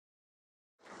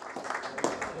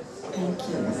Thank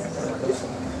you.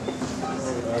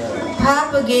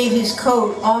 Papa gave his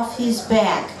coat off his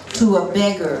back to a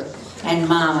beggar, and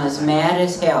Mama's mad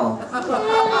as hell.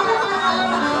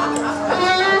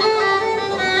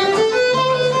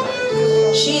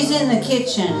 She's in the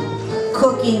kitchen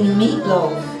cooking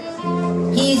meatloaf.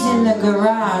 He's in the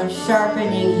garage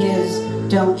sharpening his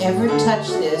 "don't ever touch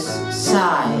this"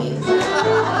 scythe.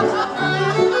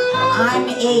 I'm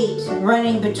 8,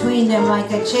 running between them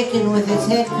like a chicken with its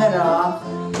head cut off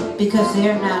because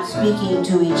they're not speaking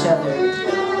to each other.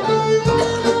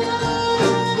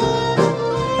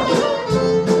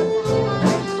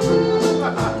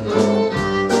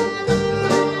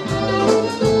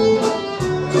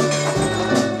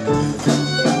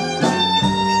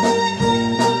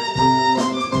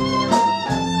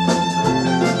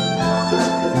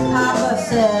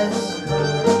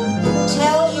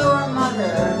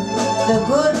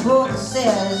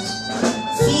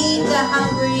 Feed the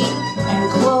hungry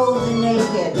and clothe the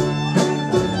naked.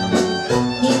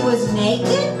 He was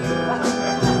naked?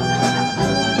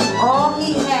 All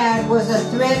he had was a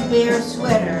threadbare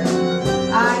sweater.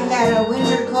 I had a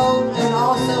winter coat and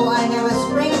also I have a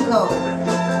spring coat.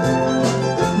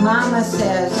 Mama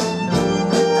says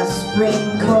a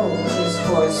spring coat is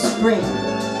for spring.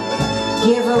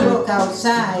 Give a look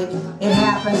outside. It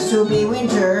happens to be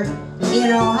winter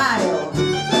in Ohio.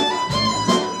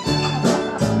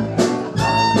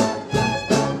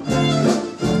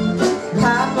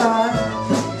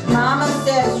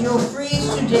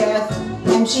 Death,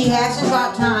 and she hasn't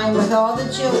got time with all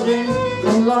the children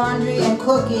and laundry and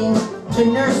cooking to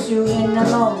nurse you in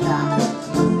pneumonia.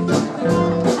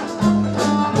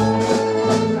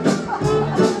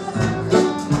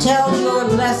 Tell your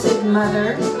blessed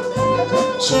mother,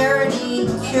 charity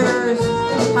cures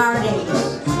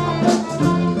heartaches.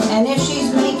 And if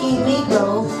she's making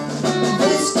meatloaf,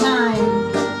 this time,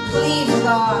 please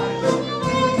God,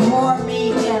 more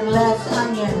meat and less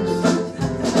onions.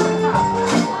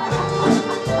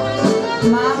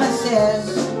 Mama says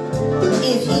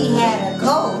if he had a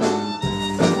coat,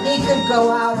 he could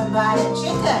go out and buy a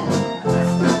chicken.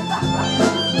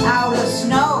 Out of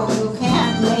snow, you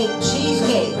can't make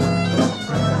cheesecake.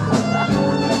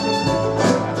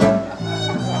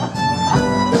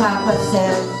 Papa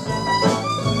says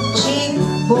cheap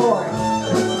board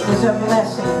is a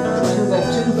blessing to the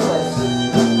toothless.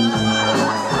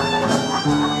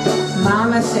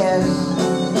 Mama says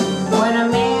when a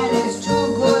man is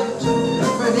too good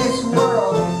for this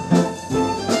world,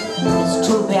 it's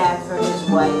too bad for his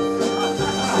wife.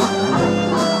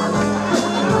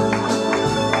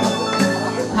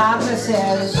 Papa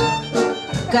says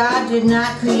God did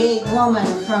not create woman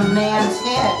from man's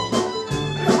head,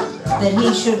 that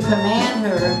he should command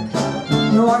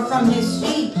her, nor from his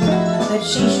feet, that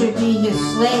she should be his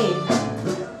slave,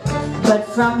 but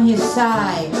from his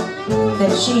side,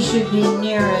 that she should be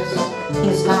nearest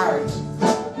his heart.